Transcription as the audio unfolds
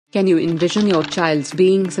Can you envision your child's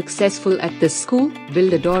being successful at this school?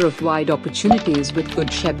 Build a door of wide opportunities with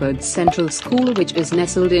Good Shepherd Central School, which is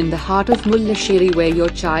nestled in the heart of Mullasheri, where your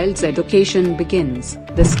child's education begins.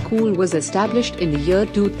 The school was established in the year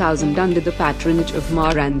 2000 under the patronage of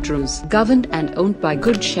Mar Andrews, governed and owned by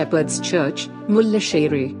Good Shepherd's Church,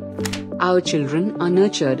 Mullasheri. Our children are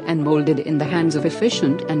nurtured and molded in the hands of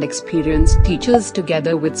efficient and experienced teachers,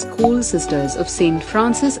 together with school sisters of St.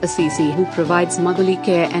 Francis Assisi, who provides motherly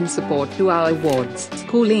care and support to our wards.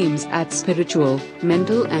 School aims at spiritual,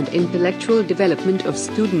 mental and intellectual development of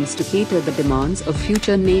students to cater the demands of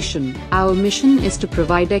future nation. Our mission is to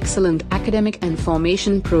provide excellent academic and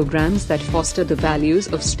formation programs that foster the values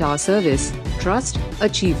of star service, trust,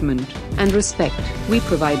 achievement, and respect. We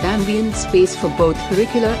provide ambient space for both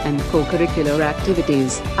curricular and co-curricular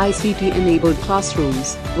activities, ICT-enabled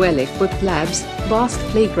classrooms, well-equipped labs, vast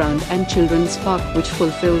playground and children's park, which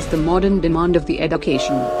fulfills the modern demand of the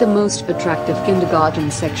education. The most attractive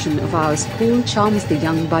kindergarten section of our school charms the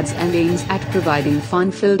young buds and aims at providing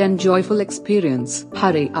fun-filled and joyful experience.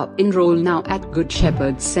 Hurry up, enroll now at Good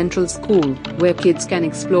Shepherd Central School, where kids can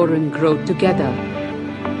explore and grow together.